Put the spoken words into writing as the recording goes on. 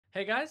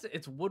Hey guys,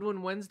 it's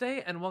Woodwind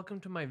Wednesday and welcome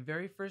to my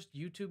very first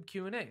YouTube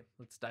Q&A.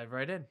 Let's dive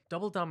right in.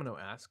 Double Domino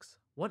asks,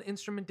 what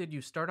instrument did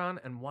you start on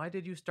and why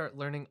did you start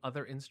learning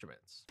other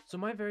instruments? So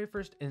my very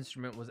first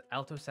instrument was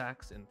alto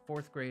sax in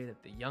 4th grade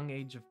at the young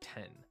age of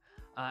 10.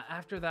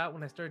 After that,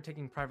 when I started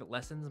taking private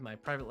lessons, my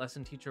private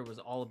lesson teacher was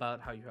all about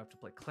how you have to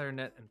play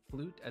clarinet and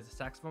flute as a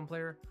saxophone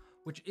player,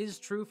 which is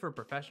true for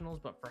professionals,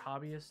 but for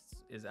hobbyists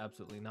is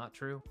absolutely not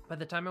true. By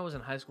the time I was in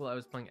high school, I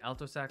was playing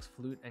alto sax,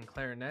 flute, and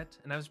clarinet,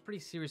 and I was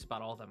pretty serious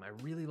about all of them. I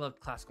really loved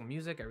classical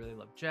music, I really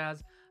loved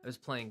jazz, I was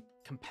playing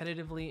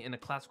competitively in a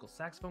classical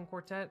saxophone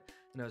quartet,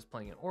 and I was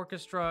playing in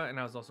orchestra, and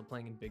I was also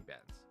playing in big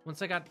bands.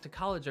 Once I got to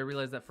college, I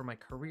realized that for my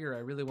career,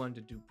 I really wanted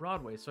to do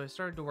Broadway, so I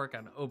started to work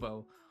on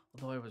oboe,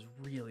 although I was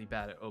really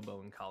bad at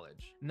oboe in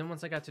college. And then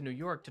once I got to New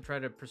York to try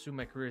to pursue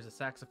my career as a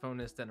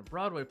saxophonist and a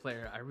Broadway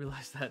player, I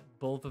realized that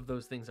both of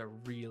those things are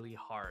really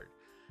hard.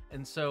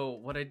 And so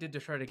what I did to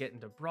try to get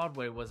into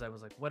Broadway was I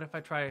was like, what if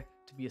I try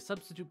to be a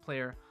substitute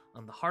player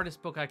on the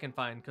hardest book I can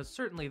find? Because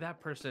certainly that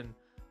person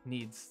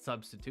needs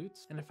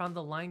substitutes. And I found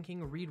the Lion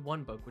King Read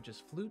One book, which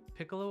is flute,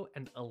 piccolo,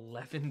 and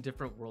 11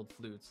 different world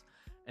flutes.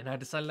 And I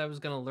decided I was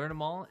gonna learn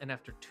them all. And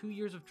after 2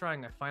 years of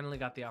trying, I finally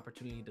got the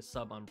opportunity to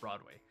sub on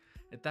Broadway.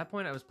 At that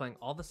point, I was playing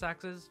all the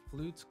saxes,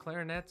 flutes,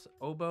 clarinets,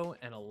 oboe,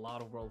 and a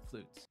lot of world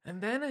flutes. And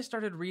then I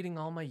started reading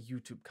all my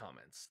YouTube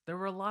comments. There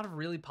were a lot of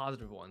really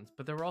positive ones,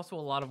 but there were also a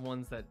lot of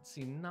ones that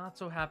seemed not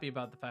so happy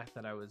about the fact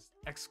that I was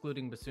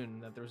excluding bassoon,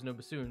 that there was no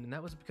bassoon, and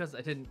that was because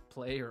I didn't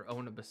play or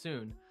own a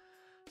bassoon.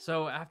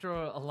 So after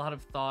a lot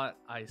of thought,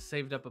 I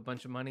saved up a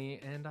bunch of money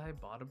and I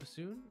bought a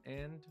bassoon,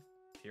 and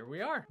here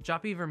we are.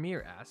 Joppy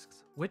Vermeer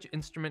asks, which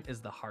instrument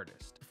is the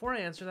hardest? Before I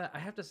answer that, I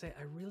have to say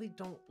I really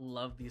don't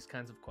love these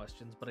kinds of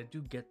questions, but I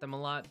do get them a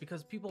lot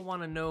because people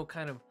want to know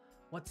kind of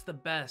what's the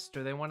best,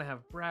 or they want to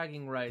have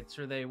bragging rights,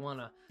 or they want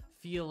to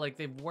feel like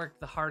they've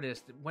worked the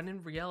hardest, when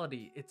in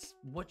reality, it's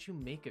what you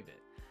make of it.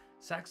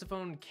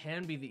 Saxophone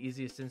can be the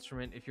easiest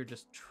instrument if you're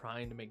just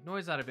trying to make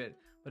noise out of it,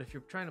 but if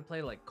you're trying to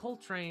play like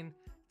Coltrane,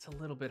 it's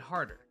a little bit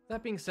harder.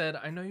 That being said,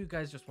 I know you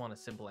guys just want a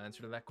simple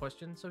answer to that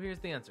question, so here's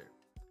the answer.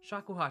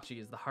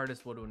 Shakuhachi is the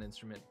hardest woodwind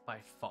instrument by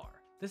far.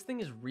 This thing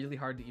is really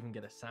hard to even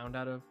get a sound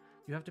out of.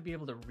 You have to be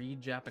able to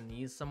read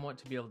Japanese somewhat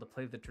to be able to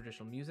play the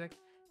traditional music,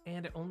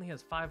 and it only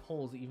has 5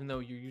 holes even though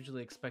you're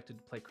usually expected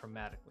to play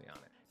chromatically on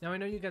it. Now I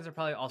know you guys are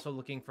probably also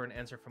looking for an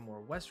answer for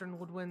more Western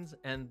woodwinds,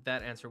 and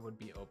that answer would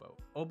be oboe.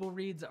 Oboe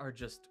reeds are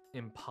just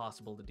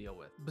impossible to deal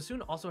with.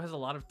 Bassoon also has a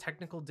lot of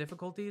technical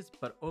difficulties,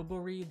 but oboe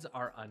reeds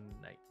are a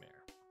nightmare.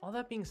 All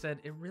that being said,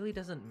 it really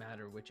doesn't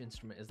matter which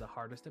instrument is the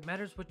hardest, it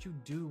matters what you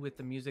do with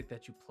the music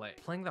that you play.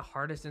 Playing the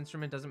hardest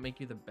instrument doesn't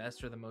make you the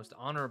best or the most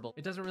honorable.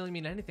 It doesn't really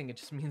mean anything, it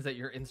just means that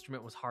your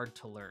instrument was hard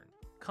to learn.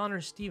 Connor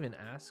Steven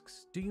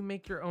asks, do you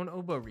make your own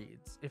oboe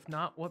reeds? If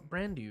not, what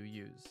brand do you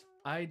use?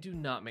 I do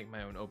not make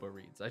my own oboe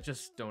reeds, I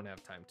just don't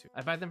have time to.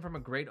 I buy them from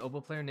a great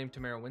oboe player named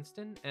Tamara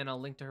Winston, and I'll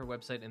link to her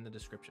website in the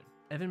description.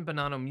 Evan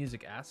Bonanno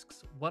Music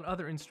asks, what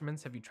other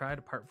instruments have you tried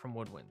apart from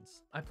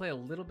woodwinds? I play a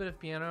little bit of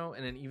piano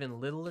and an even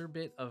littler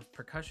bit of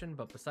percussion,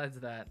 but besides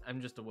that,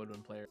 I'm just a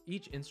woodwind player.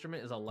 Each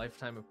instrument is a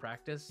lifetime of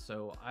practice,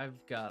 so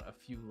I've got a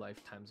few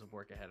lifetimes of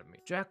work ahead of me.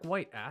 Jack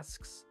White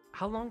asks,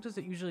 how long does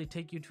it usually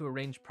take you to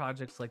arrange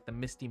projects like the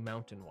Misty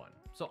Mountain one?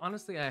 So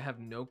honestly, I have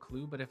no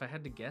clue, but if I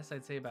had to guess,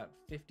 I'd say about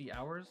 50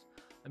 hours.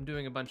 I'm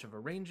doing a bunch of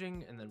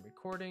arranging and then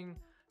recording,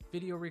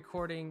 video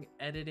recording,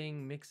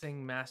 editing,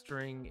 mixing,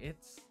 mastering.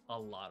 It's a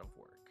lot of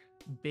work.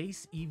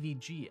 Bass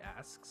EVG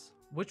asks,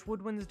 which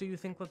woodwinds do you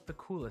think look the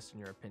coolest in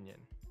your opinion?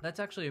 That's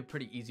actually a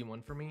pretty easy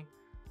one for me.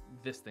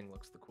 This thing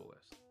looks the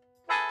coolest.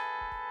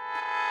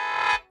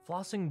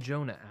 Flossing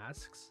Jonah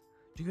asks,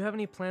 do you have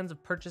any plans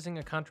of purchasing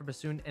a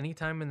contrabassoon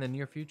anytime in the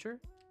near future?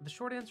 The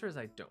short answer is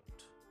I don't.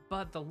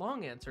 But the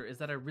long answer is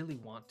that I really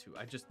want to,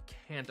 I just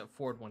can't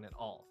afford one at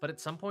all. But at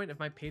some point, if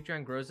my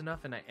Patreon grows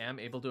enough and I am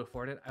able to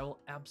afford it, I will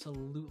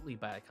absolutely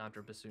buy a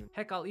contrabassoon.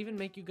 Heck, I'll even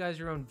make you guys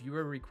your own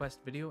viewer request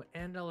video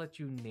and I'll let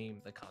you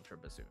name the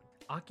contrabassoon.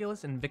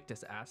 Oculus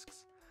Invictus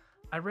asks,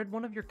 I read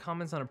one of your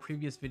comments on a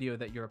previous video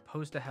that you're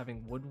opposed to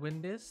having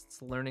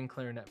woodwindists learning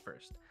clarinet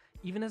first.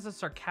 Even as a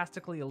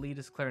sarcastically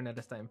elitist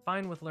clarinetist, I am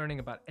fine with learning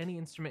about any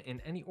instrument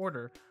in any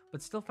order,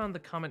 but still found the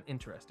comment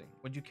interesting.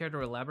 Would you care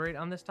to elaborate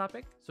on this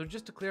topic? So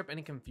just to clear up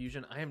any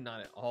confusion, I am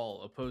not at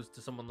all opposed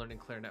to someone learning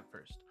clarinet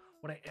first.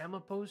 What I am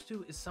opposed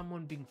to is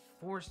someone being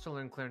forced to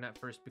learn clarinet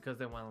first because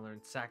they want to learn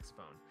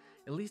saxophone.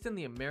 At least in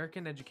the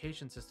American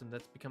education system,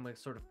 that's become a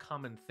sort of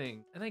common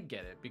thing. And I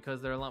get it,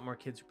 because there are a lot more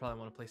kids who probably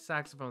want to play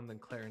saxophone than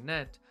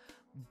clarinet.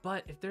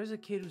 But if there's a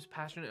kid who's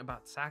passionate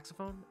about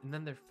saxophone, and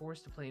then they're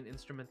forced to play an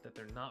instrument that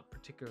they're not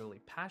particularly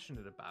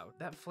passionate about,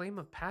 that flame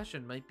of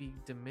passion might be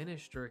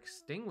diminished or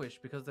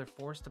extinguished because they're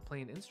forced to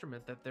play an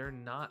instrument that they're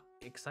not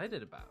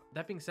excited about.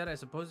 That being said, I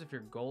suppose if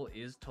your goal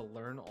is to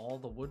learn all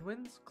the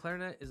woodwinds,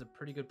 clarinet is a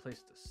pretty good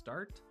place to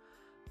start.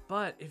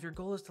 But if your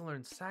goal is to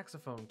learn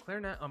saxophone,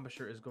 clarinet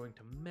embouchure is going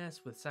to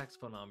mess with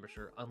saxophone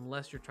embouchure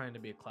unless you're trying to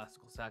be a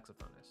classical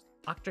saxophonist.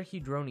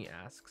 Octahedroni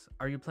asks,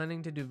 are you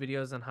planning to do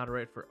videos on how to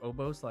write for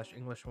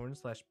oboe/English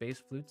horn/bass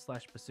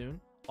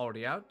flute/bassoon?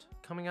 already out,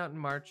 coming out in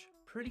March,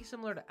 pretty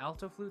similar to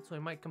alto flute, so I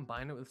might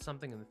combine it with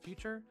something in the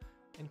future,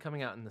 and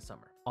coming out in the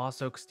summer.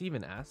 Also,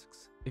 Steven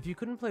asks, if you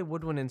couldn't play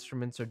woodwind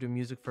instruments or do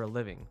music for a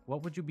living,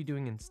 what would you be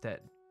doing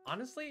instead?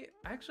 Honestly,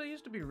 I actually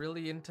used to be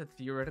really into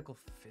theoretical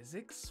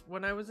physics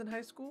when I was in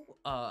high school.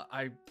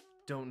 I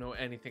don't know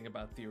anything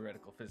about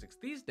theoretical physics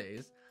these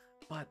days,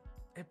 but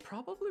it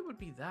probably would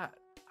be that.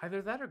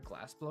 Either that or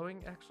glass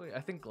blowing, actually. I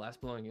think glass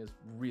blowing is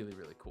really,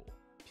 really cool.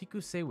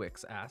 Piku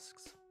Sewix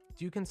asks,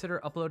 do you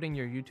consider uploading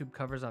your YouTube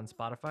covers on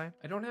Spotify?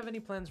 I don't have any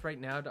plans right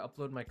now to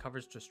upload my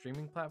covers to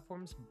streaming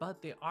platforms,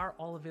 but they are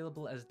all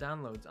available as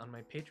downloads on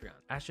my Patreon.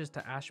 Ashes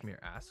to Ashmere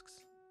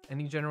asks,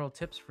 any general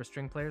tips for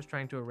string players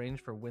trying to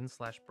arrange for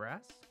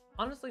wind/brass?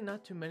 Honestly,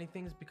 not too many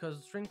things,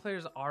 because string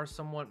players are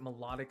somewhat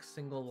melodic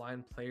single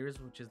line players,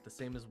 which is the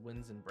same as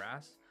winds and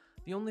brass.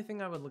 The only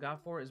thing I would look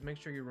out for is make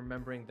sure you're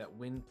remembering that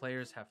wind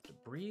players have to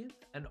breathe,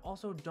 and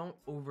also don't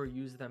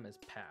overuse them as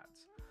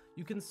pads.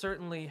 You can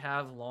certainly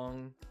have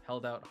long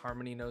held out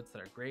harmony notes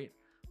that are great,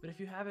 but if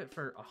you have it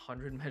for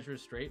 100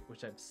 measures straight,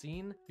 which I've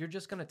seen, you're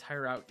just gonna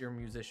tire out your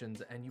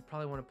musicians, and you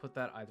probably wanna put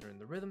that either in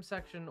the rhythm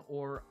section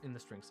or in the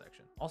string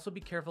section. Also be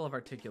careful of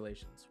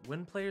articulations.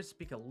 Wind players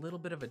speak a little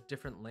bit of a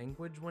different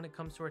language when it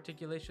comes to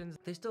articulations.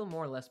 They still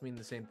more or less mean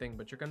the same thing,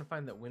 but you're gonna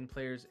find that wind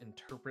players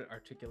interpret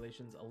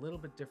articulations a little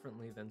bit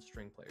differently than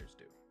string players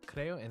do.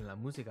 Creo en la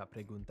música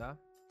pregunta,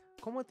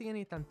 ¿cómo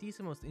tiene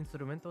tantísimos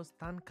instrumentos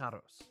tan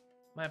caros?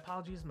 My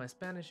apologies, my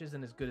Spanish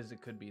isn't as good as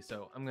it could be,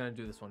 so I'm gonna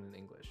do this one in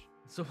English.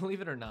 So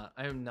believe it or not,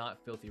 I am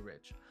not filthy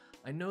rich.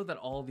 I know that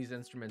all these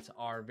instruments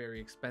are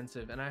very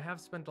expensive, and I have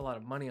spent a lot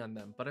of money on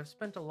them, but I've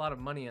spent a lot of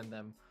money on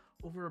them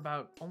over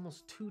about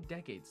almost 2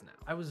 decades now.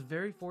 I was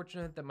very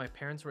fortunate that my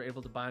parents were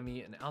able to buy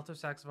me an alto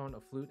saxophone,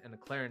 a flute, and a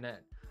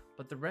clarinet,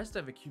 but the rest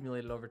I've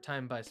accumulated over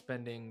time by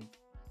spending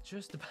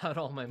just about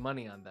all my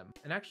money on them.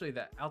 And actually,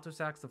 the alto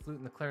sax, the flute,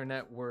 and the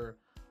clarinet were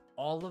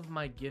all of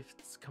my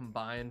gifts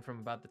combined from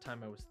about the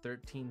time I was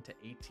 13 to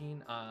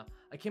 18. I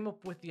came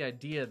up with the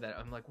idea that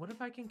I'm like, what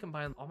if I can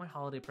combine all my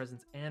holiday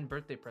presents and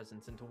birthday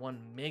presents into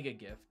one mega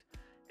gift?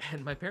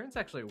 And my parents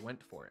actually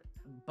went for it.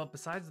 But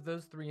besides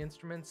those 3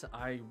 instruments,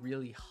 I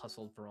really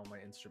hustled for all my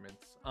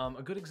instruments.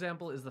 A good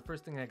example is the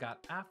first thing I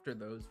got after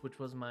those, which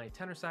was my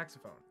tenor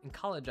saxophone. In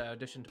college, I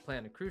auditioned to play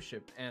on a cruise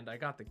ship, and I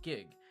got the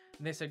gig.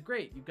 And they said,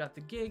 great, you got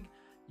the gig,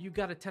 you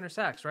got a tenor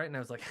sax, right? And I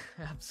was like,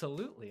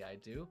 absolutely, I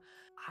do.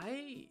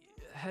 I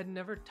had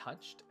never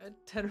touched a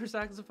tenor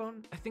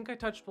saxophone. I think I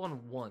touched one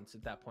once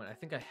at that point. I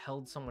think I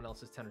held someone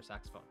else's tenor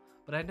saxophone,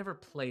 but I'd never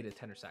played a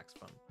tenor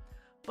saxophone.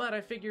 But I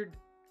figured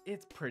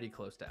it's pretty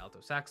close to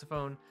alto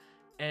saxophone.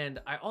 And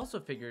I also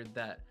figured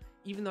that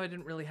even though I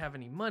didn't really have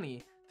any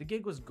money, the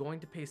gig was going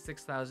to pay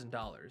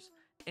 $6,000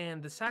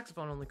 and the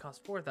saxophone only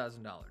cost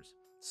 $4,000.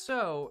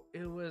 So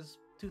it was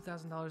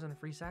 $2,000 on a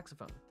free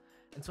saxophone.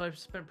 And so I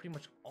spent pretty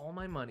much all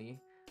my money,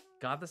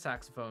 got the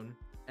saxophone,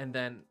 and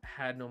then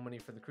had no money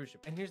for the cruise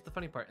ship. And here's the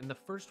funny part. In the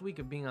first week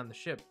of being on the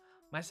ship,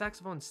 my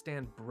saxophone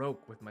stand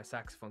broke with my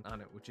saxophone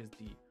on it, which is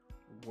the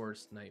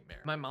worst nightmare.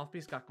 My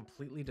mouthpiece got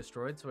completely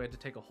destroyed, so I had to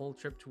take a whole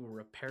trip to a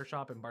repair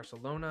shop in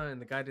Barcelona,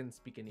 and the guy didn't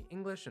speak any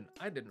English, and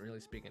I didn't really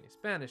speak any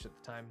Spanish at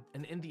the time.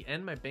 And in the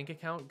end, my bank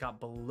account got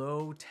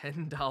below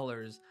 $10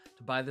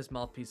 to buy this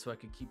mouthpiece so I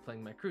could keep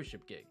playing my cruise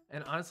ship gig.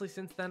 And honestly,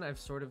 since then, I've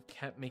sort of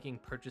kept making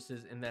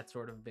purchases in that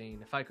sort of vein.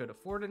 If I could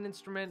afford an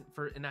instrument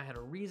and I had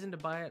a reason to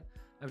buy it,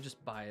 I would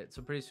just buy it.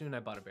 So pretty soon I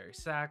bought a Barry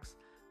sax,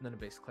 and then a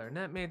bass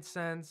clarinet made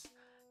sense.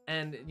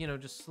 And, you know,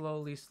 just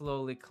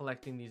slowly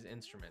collecting these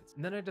instruments.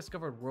 And then I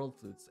discovered world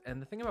flutes.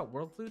 And the thing about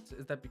world flutes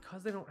is that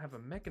because they don't have a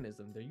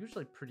mechanism, they're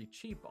usually pretty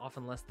cheap,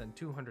 often less than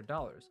 $200.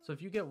 So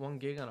if you get 1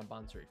 gig on a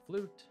Bonsuri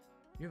flute,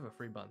 you have a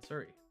free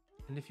Bonsuri.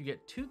 And if you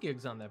get 2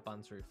 gigs on that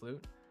Bonsuri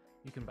flute,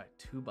 you can buy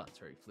 2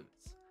 Bonsuri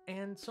flutes.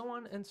 And so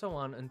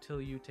on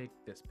until you take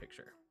this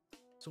picture.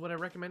 So would I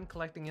recommend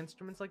collecting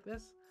instruments like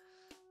this?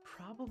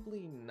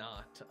 Probably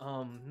not.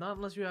 Not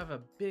unless you have a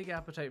big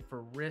appetite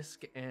for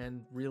risk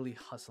and really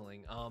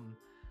hustling.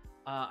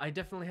 I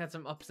definitely had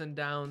some ups and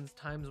downs,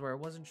 times where I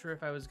wasn't sure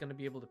if I was going to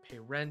be able to pay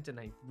rent, and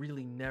I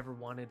really never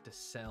wanted to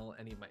sell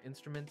any of my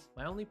instruments.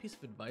 My only piece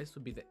of advice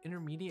would be that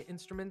intermediate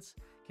instruments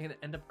can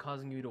end up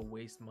causing you to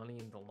waste money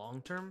in the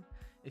long term.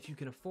 If you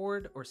can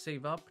afford or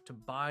save up to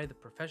buy the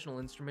professional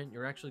instrument,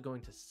 you're actually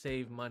going to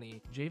save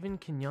money. Javen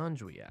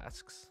Kinyanjui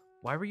asks,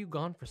 why were you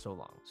gone for so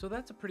long? So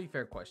that's a pretty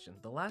fair question.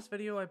 The last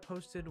video I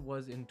posted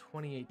was in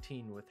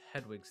 2018 with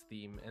Hedwig's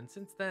theme, and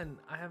since then,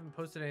 I haven't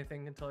posted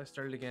anything until I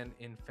started again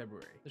in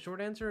February. The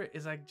short answer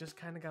is I just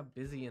kind of got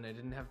busy and I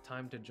didn't have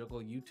time to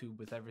juggle YouTube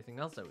with everything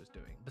else I was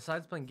doing.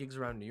 Besides playing gigs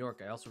around New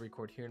York, I also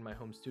record here in my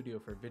home studio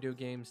for video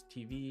games,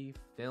 TV,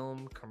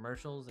 film,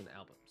 commercials, and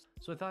albums.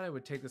 So I thought I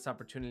would take this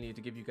opportunity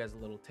to give you guys a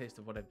little taste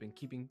of what I've been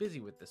keeping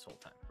busy with this whole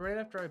time. Right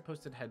after I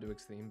posted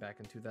Hedwig's theme back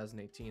in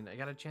 2018, I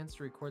got a chance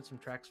to record some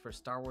tracks for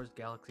Star Wars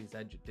Galaxy's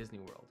Edge at Disney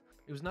World.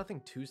 It was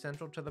nothing too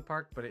central to the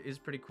park, but it is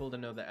pretty cool to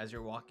know that as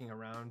you're walking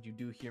around, you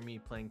do hear me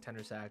playing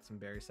tenor sax and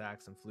bari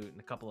sax and flute and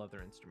a couple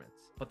other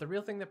instruments. But the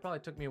real thing that probably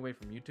took me away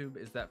from YouTube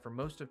is that for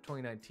most of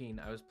 2019,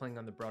 I was playing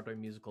on the Broadway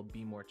musical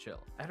Be More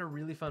Chill. I had a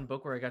really fun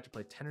book where I got to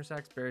play tenor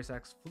sax, bari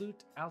sax,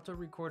 flute, alto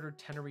recorder,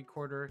 tenor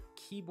recorder,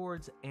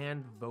 keyboards,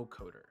 and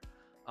vocoder.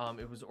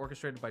 It was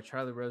orchestrated by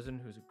Charlie Rosen,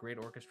 who's a great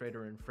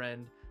orchestrator and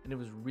friend, and it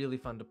was really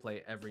fun to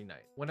play every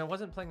night. When I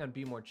wasn't playing on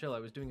Be More Chill, I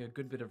was doing a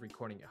good bit of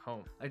recording at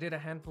home. I did a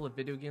handful of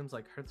video games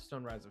like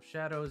Hearthstone Rise of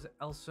Shadows,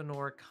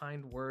 Elsinore,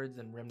 Kind Words,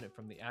 and Remnant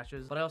from the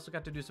Ashes, but I also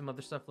got to do some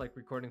other stuff like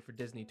recording for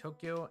Disney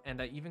Tokyo,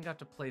 and I even got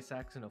to play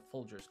sax in a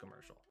Folgers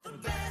commercial. The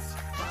best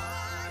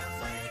part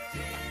of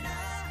waking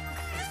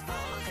up is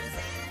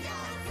Folgers in your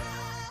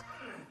cup.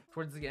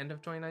 Towards the end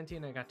of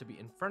 2019, I got to be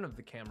in front of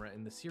the camera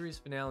in the series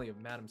finale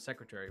of Madam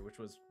Secretary, which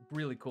was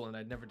really cool, and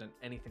I'd never done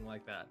anything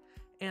like that.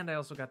 And I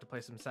also got to play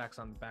some sax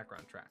on the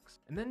background tracks.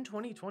 And then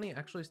 2020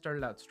 actually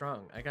started out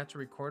strong. I got to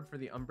record for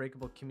the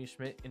Unbreakable Kimmy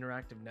Schmidt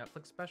interactive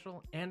Netflix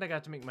special, and I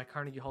got to make my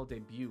Carnegie Hall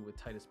debut with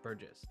Titus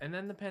Burgess. And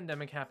then the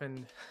pandemic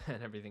happened,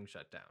 and everything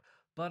shut down.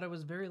 But I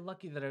was very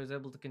lucky that I was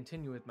able to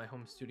continue with my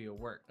home studio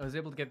work. I was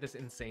able to get this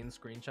insane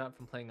screenshot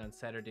from playing on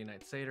Saturday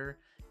Night Seder,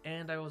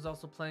 and I was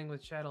also playing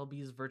with Chad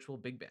LB's virtual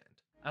big band.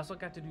 I also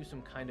got to do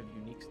some kind of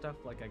unique stuff,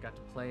 like I got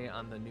to play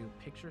on the new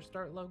Picture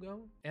Start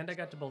logo, and I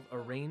got to both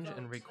arrange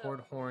and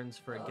record horns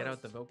for a Get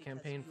Out the Vote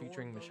campaign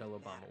featuring Michelle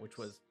Obama, which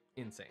was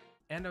insane.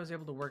 And I was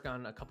able to work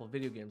on a couple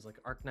video games like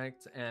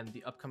Arknights and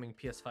the upcoming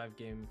PS5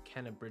 game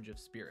Kenna Bridge of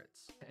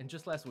Spirits. And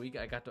just last week,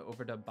 I got to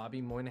overdub Bobby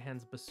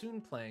Moynihan's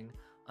bassoon playing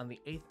on the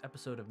 8th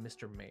episode of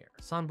Mr. Mayor.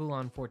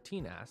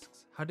 Sanbulan14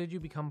 asks, how did you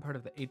become part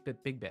of the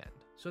 8-Bit Big Band?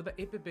 So the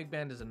 8-Bit Big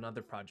Band is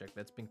another project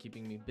that's been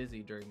keeping me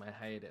busy during my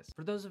hiatus.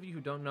 For those of you who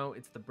don't know,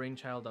 it's the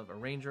brainchild of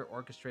arranger,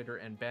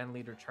 orchestrator, and band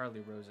leader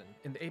Charlie Rosen.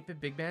 In the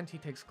 8-Bit Big Band, he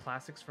takes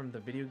classics from the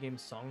video game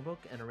songbook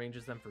and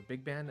arranges them for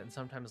big band and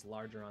sometimes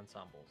larger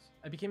ensembles.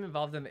 I became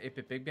involved in the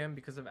 8-Bit Big Band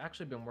because I've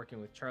actually been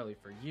working with Charlie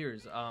for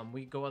years.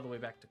 We go all the way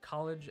back to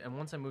college, and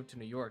once I moved to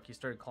New York, he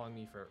started calling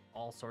me for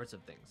all sorts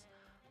of things.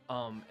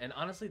 And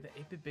honestly, the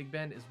 8-Bit Big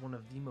Band is one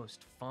of the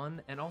most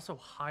fun and also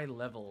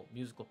high-level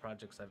musical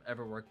projects I've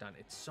ever worked on.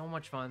 It's so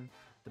much fun.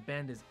 The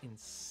band is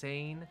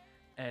insane.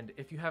 And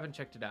if you haven't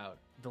checked it out,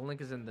 the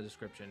link is in the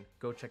description.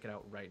 Go check it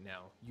out right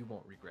now. You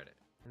won't regret it.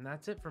 And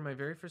that's it for my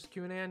very first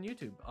Q&A on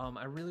YouTube.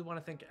 I really want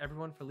to thank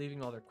everyone for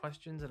leaving all their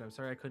questions, and I'm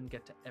sorry I couldn't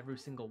get to every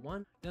single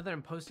one. Now that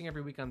I'm posting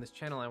every week on this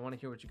channel, I want to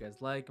hear what you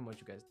guys like and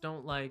what you guys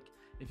don't like.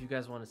 If you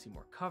guys want to see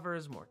more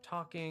covers, more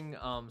talking,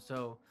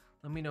 so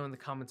let me know in the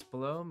comments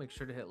below. Make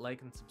sure to hit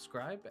like and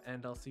subscribe,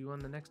 and I'll see you on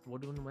the next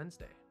Woodwind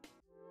Wednesday.